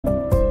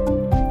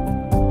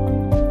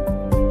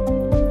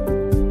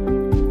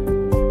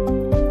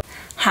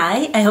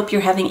Hi, I hope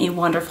you're having a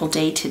wonderful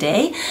day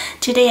today.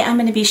 Today I'm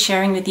going to be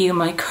sharing with you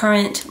my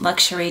current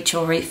luxury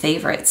jewelry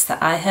favorites that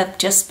I have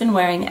just been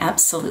wearing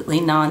absolutely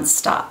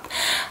non-stop.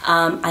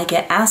 I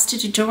get asked to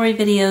do jewelry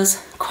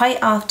videos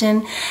quite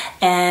often,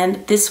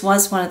 and this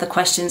was one of the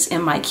questions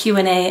in my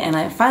Q&A, and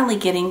I'm finally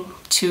getting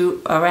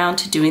around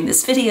to doing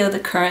this video, the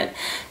current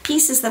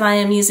pieces that I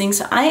am using.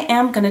 So I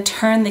am going to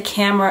turn the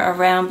camera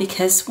around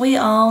because we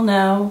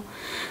know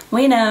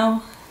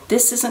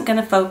this isn't going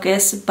to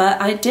focus,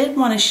 but I did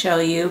want to show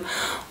you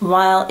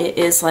while it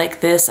is like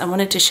this. I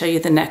wanted to show you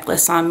the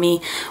necklace on me,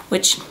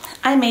 which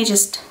I may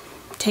just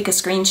take a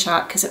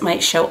screenshot because it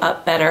might show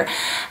up better.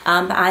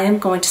 I am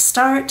going to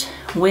start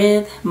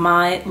with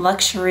my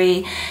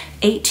luxury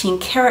 18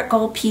 karat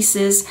gold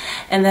pieces,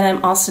 and then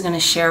I'm also going to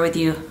share with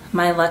you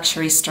my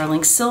luxury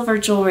sterling silver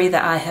jewelry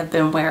that I have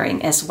been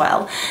wearing as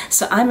well.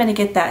 So I'm going to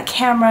get that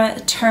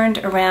camera turned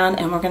around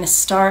and we're going to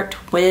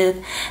start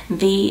with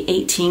the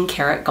 18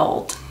 karat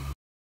gold.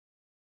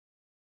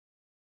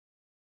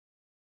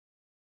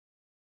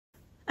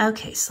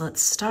 Okay, so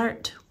let's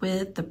start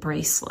with the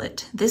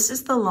bracelet. This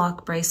is the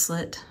lock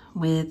bracelet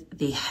with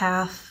the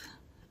half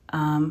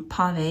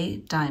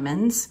pave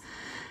diamonds,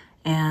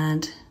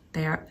 and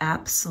they are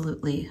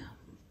absolutely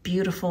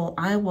beautiful.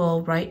 I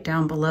will write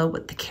down below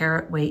what the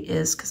carat weight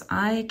is because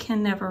I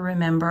can never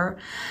remember.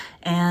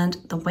 And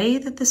the way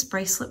that this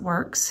bracelet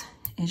works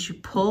is you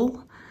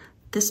pull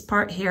this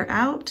part here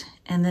out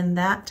and then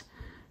that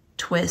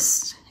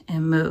twists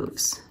and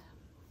moves.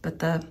 But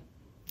the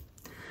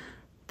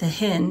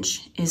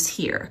hinge is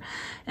here.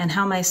 And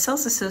how my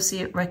sales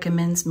associate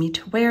recommends me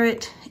to wear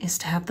it is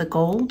to have the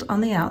gold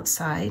on the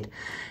outside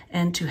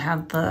and to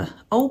have the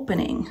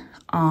opening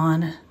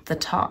on the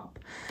top.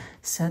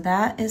 So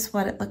that is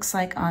what it looks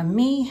like on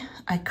me.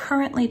 I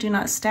currently do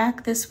not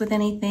stack this with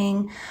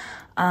anything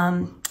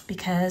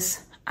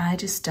because I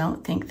just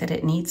don't think that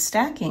it needs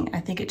stacking. I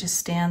think it just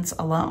stands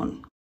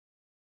alone.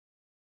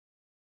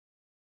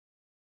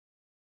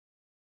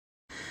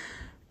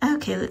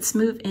 Okay, let's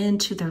move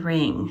into the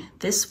ring.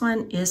 This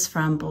one is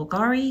from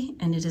Bulgari,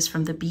 and it is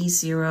from the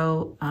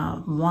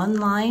B01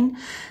 line.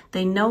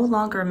 They no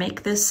longer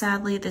make this,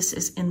 sadly. This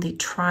is in the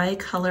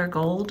tri-color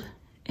gold.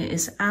 It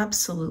is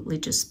absolutely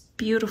just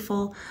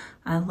beautiful.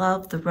 I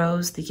love the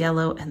rose, the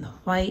yellow, and the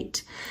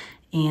white,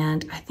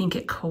 and I think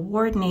it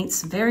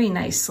coordinates very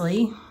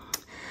nicely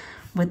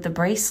with the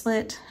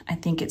bracelet. I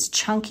think it's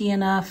chunky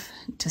enough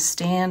to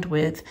stand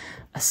with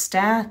a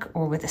stack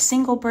or with a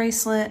single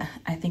bracelet.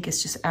 I think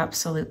it's just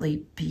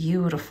absolutely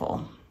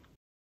beautiful.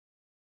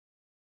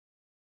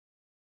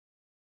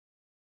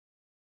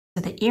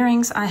 So the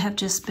earrings I have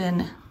just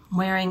been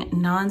wearing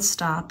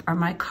nonstop are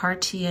my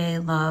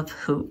Cartier Love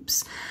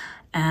hoops.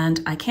 And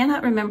I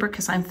cannot remember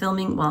because I'm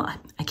filming, well,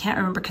 I can't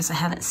remember because I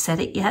haven't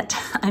said it yet.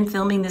 I'm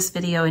filming this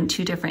video in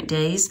 2 different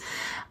days.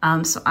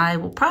 So I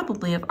will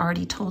probably have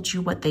already told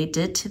you what they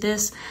did to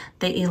this.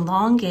 They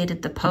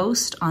elongated the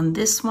post on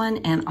this one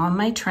and on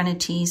my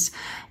Trinities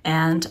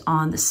and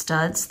on the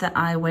studs that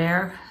I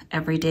wear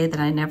every day that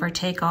I never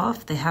take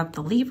off. They have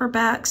the lever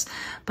backs,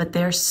 but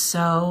they're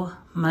so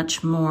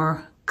much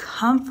more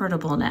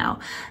comfortable now.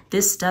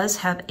 This does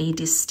have a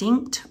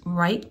distinct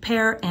right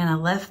pair and a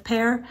left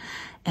pair.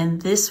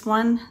 And this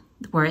one,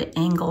 where it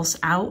angles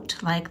out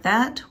like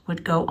that,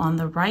 would go on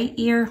the right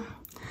ear.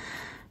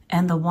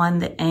 And the one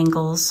that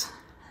angles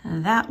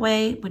that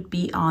way would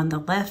be on the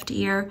left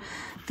ear.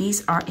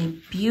 These are a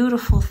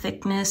beautiful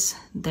thickness.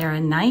 They're a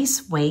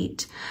nice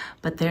weight,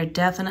 but they're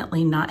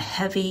definitely not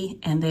heavy.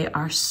 And they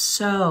are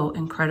so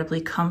incredibly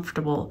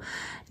comfortable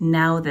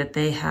now that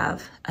they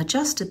have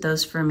adjusted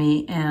those for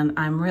me. And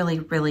I'm really,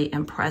 really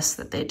impressed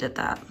that they did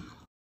that.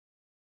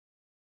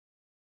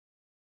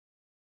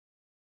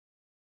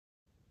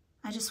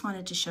 I just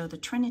wanted to show the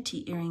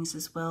Trinity earrings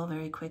as well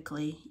very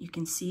quickly. You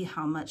can see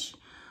how much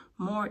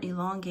more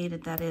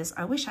elongated that is.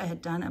 I wish I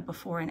had done a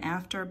before and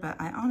after, but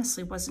I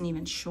honestly wasn't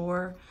even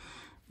sure,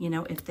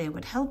 if they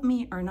would help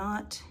me or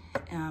not.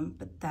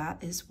 But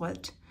that is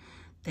what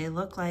they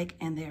look like,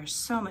 and they are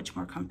so much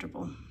more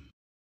comfortable.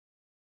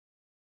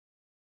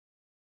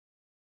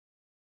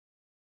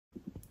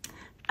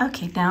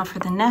 Okay, now for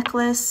the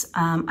necklace,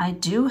 I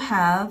do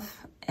have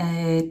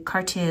a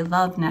Cartier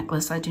Love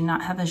necklace. I do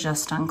not have a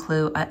Justin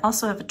Clou. I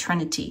also have a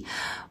Trinity,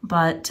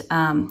 but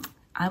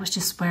I was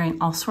just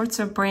wearing all sorts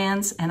of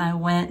brands, and I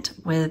went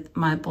with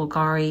my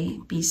Bulgari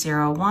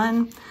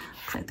B01.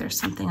 Looks like there's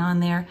something on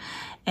there.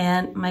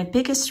 And my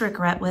biggest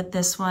regret with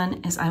this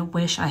one is I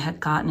wish I had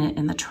gotten it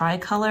in the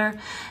tricolor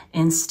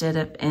instead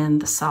of in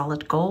the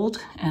solid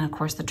gold. And of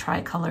course the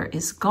tricolor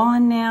is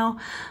gone now,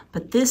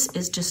 but this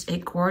is just a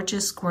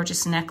gorgeous,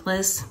 gorgeous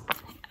necklace.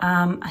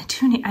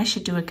 I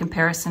should do a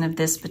comparison of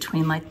this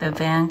between like the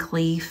Van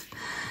Cleef,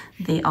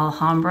 the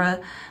Alhambra.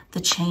 The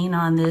chain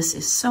on this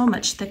is so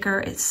much thicker.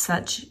 It's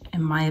such,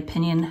 in my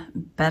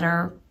opinion,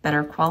 better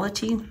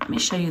quality. Let me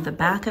show you the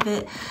back of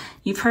it.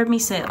 You've heard me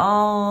say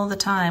all the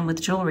time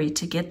with jewelry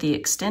to get the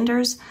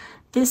extenders.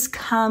 This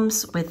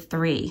comes with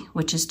 3,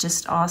 which is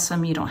just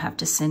awesome. You don't have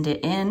to send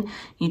it in.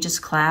 You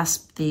just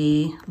clasp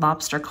the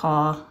lobster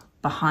claw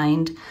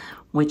behind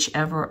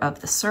whichever of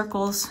the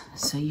circles,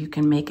 so you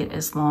can make it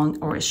as long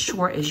or as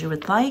short as you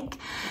would like.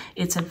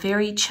 It's a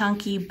very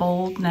chunky,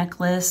 bold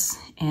necklace,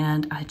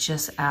 and I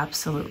just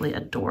absolutely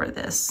adore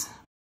this.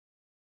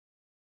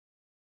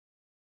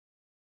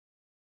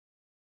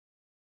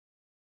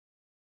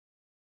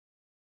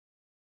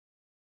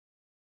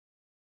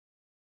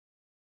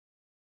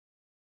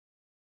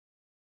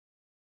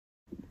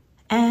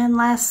 And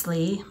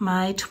lastly,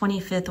 my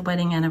 25th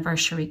wedding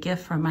anniversary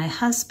gift from my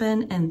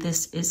husband, and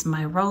this is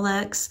my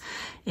Rolex.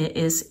 It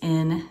is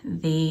in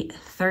the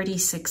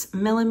 36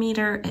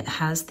 millimeter. It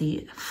has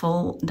the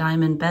full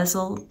diamond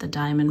bezel, the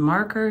diamond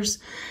markers.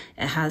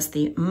 It has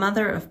the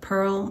mother of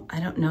pearl. I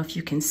don't know if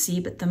you can see,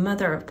 but the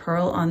mother of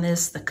pearl on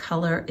this, the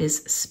color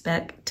is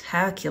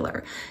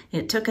spectacular.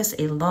 It took us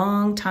a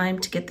long time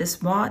to get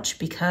this watch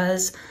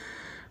because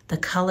the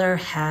color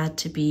had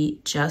to be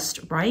just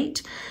right.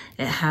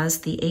 It has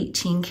the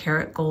 18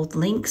 karat gold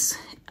links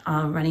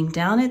running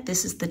down it.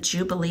 This is the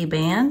Jubilee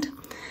band,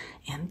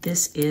 and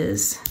this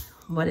is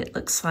what it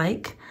looks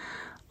like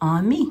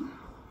on me.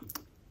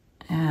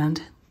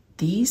 And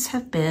these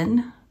have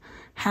been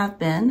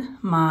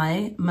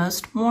my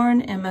most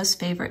worn and most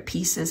favorite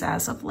pieces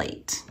as of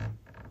late.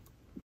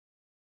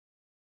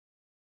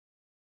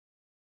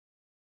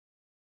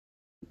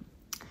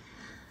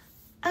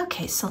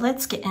 Okay, so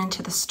let's get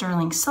into the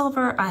sterling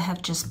silver. I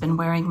have just been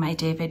wearing my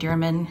David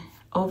Yurman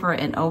over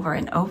and over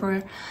and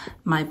over,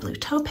 my blue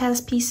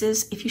topaz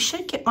pieces. If you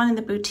should get one in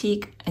the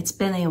boutique, it's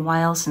been a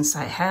while since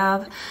I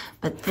have,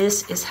 but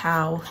this is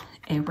how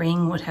a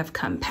ring would have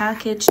come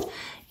packaged.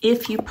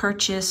 If you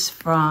purchase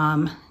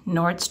from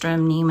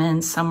Nordstrom,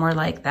 Neiman, somewhere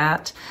like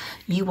that,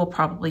 you will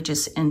probably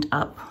just end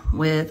up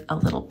with a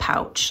little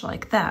pouch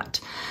like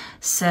that.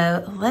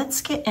 So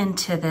let's get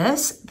into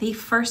this. The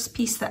first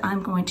piece that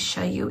I'm going to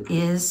show you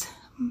is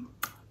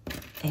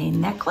a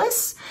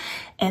necklace,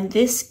 and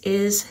this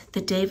is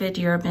the David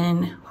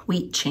Yurman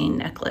wheat chain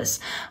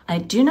necklace. I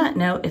do not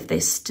know if they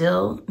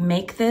still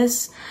make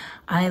this.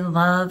 I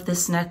love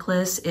this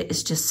necklace. It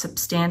is just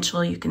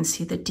substantial. You can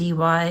see the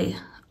DY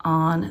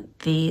on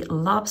the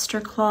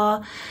lobster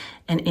claw,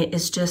 and it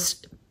is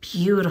just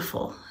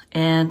beautiful.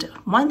 And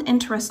one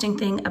interesting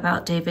thing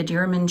about David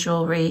Yurman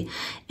jewelry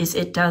is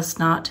it does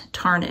not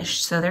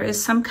tarnish. So there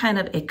is some kind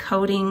of a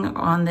coating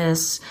on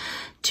this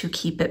to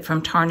keep it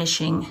from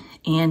tarnishing,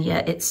 and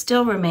yet it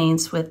still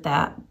remains with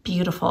that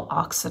beautiful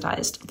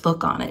oxidized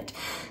look on it.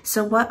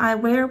 So what I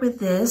wear with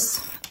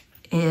this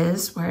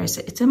is, where is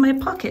it? It's in my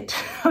pocket.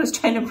 I was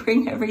trying to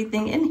bring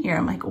everything in here.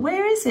 I'm like,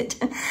 where is it?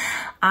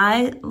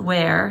 I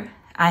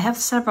have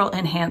several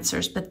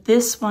enhancers, but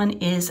this one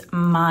is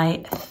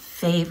my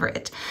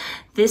favorite.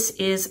 This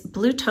is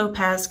blue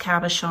topaz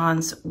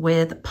cabochons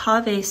with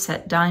pave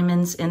set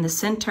diamonds in the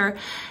center.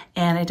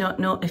 And I don't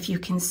know if you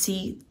can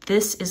see,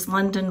 this is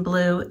London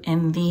blue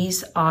and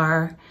these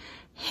are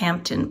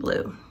Hampton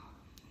blue.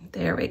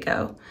 There we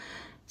go.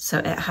 So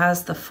it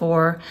has the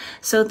four.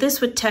 So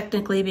this would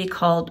technically be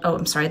called, oh,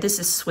 I'm sorry, this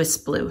is Swiss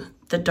blue.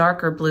 The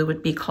darker blue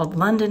would be called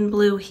London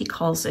blue. He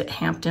calls it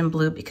Hampton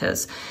blue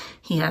because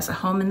he has a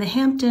home in the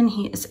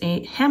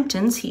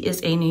Hamptons. He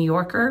is a New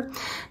Yorker.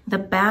 The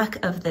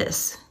back of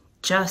this,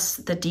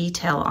 just the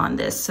detail on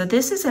this. So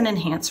this is an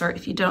enhancer.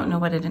 If you don't know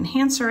what an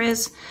enhancer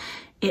is,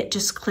 it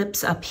just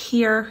clips up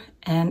here,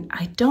 and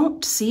I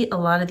don't see a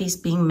lot of these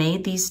being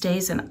made these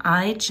days, and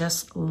I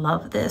just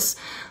love this.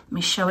 Let me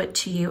show it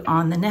to you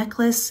on the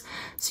necklace.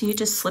 So you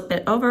just slip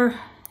it over,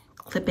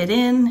 clip it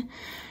in,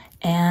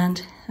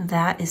 and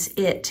that is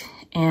it.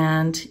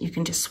 And you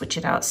can just switch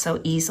it out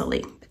so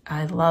easily.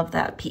 I love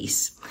that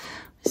piece.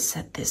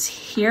 Set this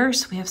here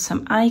so we have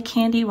some eye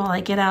candy while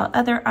I get out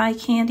other eye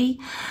candy.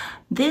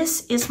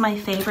 This is my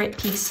favorite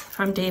piece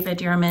from David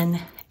Yurman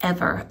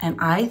ever, and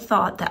I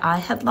thought that I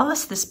had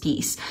lost this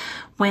piece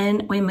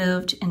when we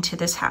moved into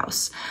this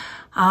house.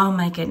 Oh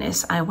my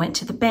goodness, I went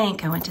to the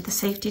bank, I went to the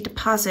safety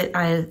deposit,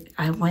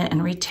 I went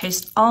and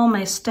retraced all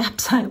my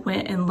steps, I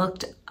went and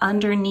looked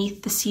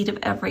underneath the seat of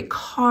every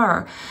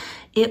car.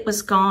 It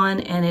was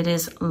gone, and it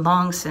is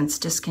long since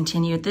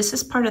discontinued. This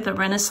is part of the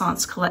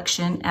Renaissance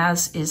collection,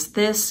 as is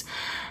this.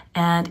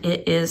 And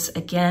it is,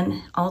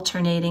 again,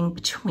 alternating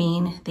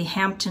between the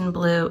Hampton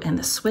blue and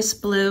the Swiss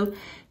blue.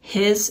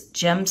 His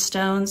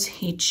gemstones,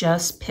 he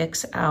just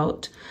picks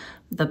out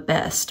the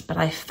best. But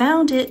I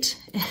found it,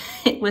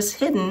 it was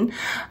hidden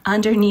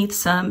underneath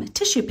some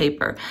tissue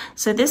paper.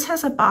 So this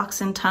has a box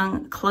and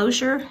tongue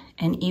closure,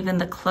 and even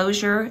the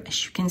closure,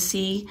 as you can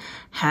see,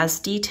 has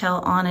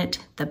detail on it.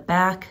 The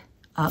back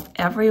of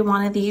every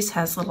one of these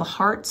has little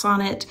hearts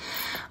on it.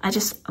 I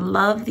just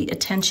love the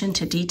attention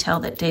to detail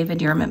that David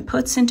Yurman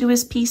puts into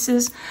his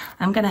pieces.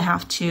 I'm gonna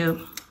have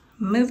to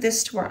move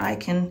this to where I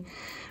can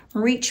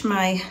reach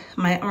my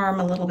arm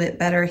a little bit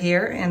better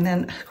here. And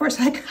then of course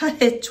I got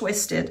it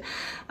twisted.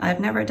 I've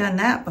never done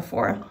that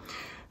before.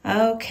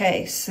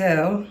 Okay,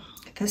 so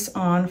get this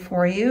on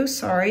for you.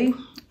 Sorry,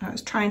 I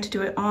was trying to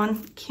do it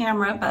on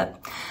camera,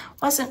 but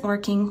wasn't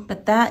working.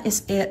 But that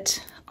is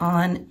it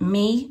on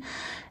me.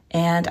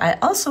 And I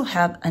also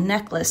have a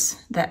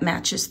necklace that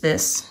matches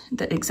this,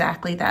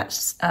 exactly that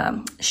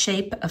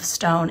shape of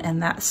stone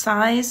and that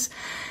size.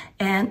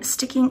 And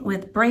sticking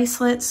with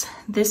bracelets,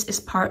 this is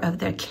part of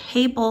their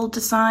cable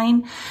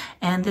design,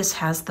 and this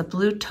has the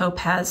blue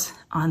topaz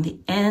on the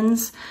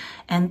ends.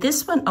 And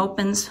this one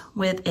opens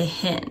with a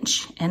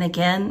hinge. And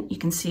again, you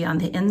can see on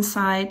the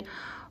inside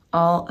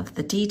all of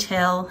the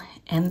detail.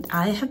 And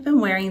I have been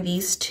wearing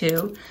these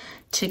two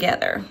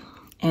together,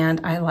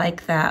 and I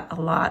like that a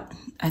lot.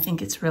 I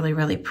think it's really,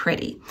 really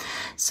pretty.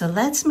 So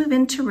let's move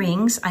into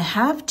rings. I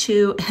have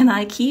two, and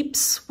I keep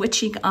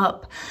switching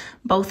up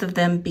both of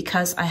them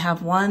because I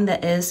have one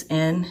that is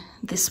in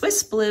the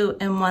Swiss blue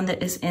and one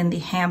that is in the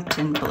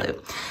Hampton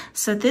blue.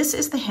 So this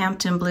is the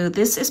Hampton blue.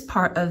 This is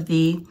part of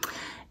the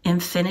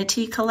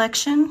Infinity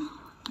collection,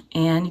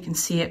 and you can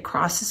see it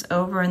crosses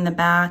over in the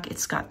back.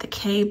 It's got the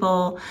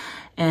cable,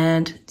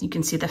 and you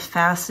can see the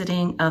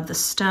faceting of the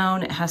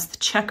stone. It has the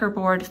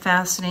checkerboard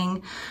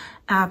faceting.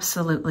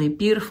 Absolutely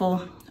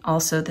beautiful.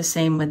 Also the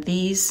same with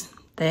these.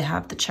 They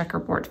have the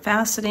checkerboard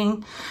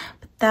faceting.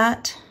 But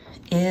that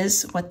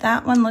is what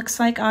that one looks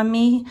like on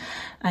me.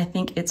 I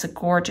think it's a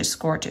gorgeous,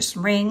 gorgeous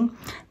ring.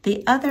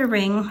 The other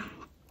ring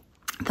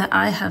that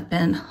I have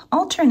been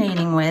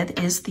alternating with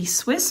is the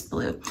Swiss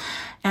blue.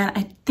 And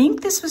I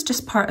think this was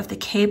just part of the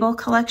cable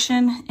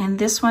collection. And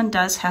this one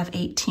does have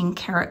 18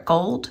 karat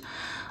gold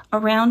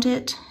around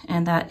it,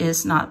 and that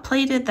is not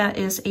plated, that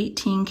is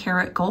 18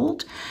 karat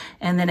gold.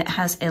 And then it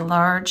has a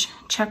large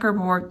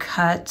checkerboard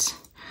cut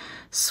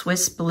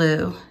Swiss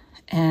blue,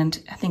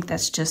 and I think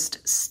that's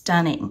just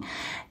stunning.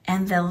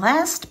 And the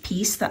last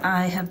piece that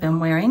I have been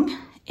wearing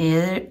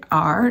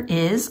are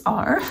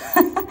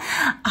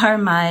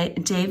my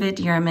David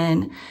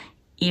Yurman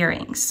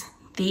earrings.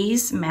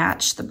 These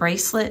match the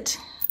bracelet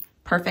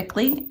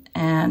perfectly,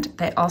 and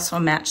they also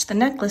match the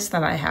necklace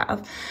that I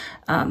have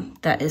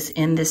that is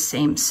in this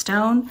same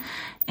stone.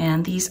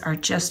 And these are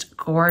just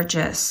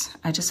gorgeous.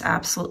 I just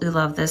absolutely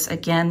love this.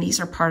 Again, these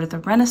are part of the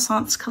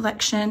Renaissance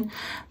collection.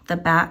 The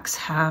backs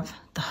have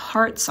the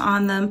hearts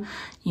on them.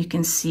 You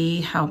can see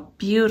how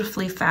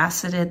beautifully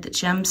faceted the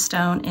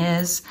gemstone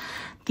is.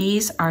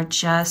 These are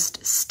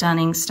just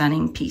stunning,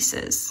 stunning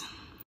pieces.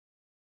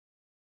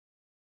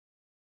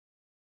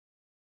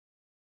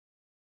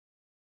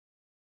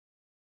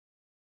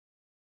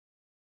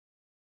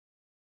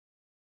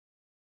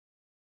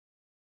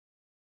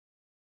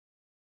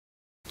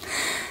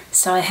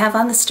 So I have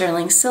on the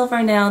sterling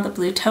silver now, the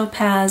blue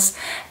topaz,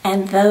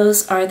 and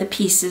those are the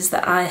pieces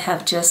that I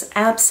have just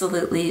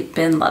absolutely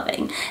been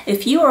loving.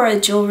 If you are a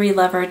jewelry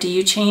lover, do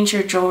you change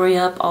your jewelry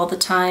up all the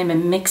time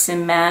and mix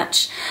and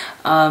match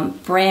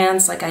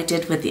brands like I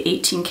did with the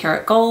 18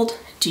 karat gold?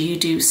 Do you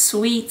do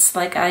sweets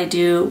like I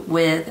do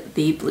with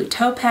the blue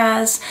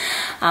topaz?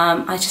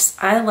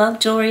 I love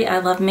jewelry. I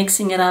love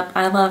mixing it up.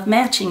 I love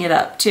matching it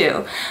up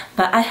too.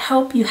 But I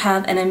hope you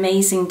have an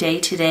amazing day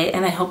today,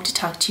 and I hope to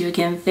talk to you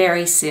again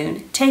very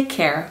soon. Take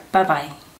care. Bye-bye.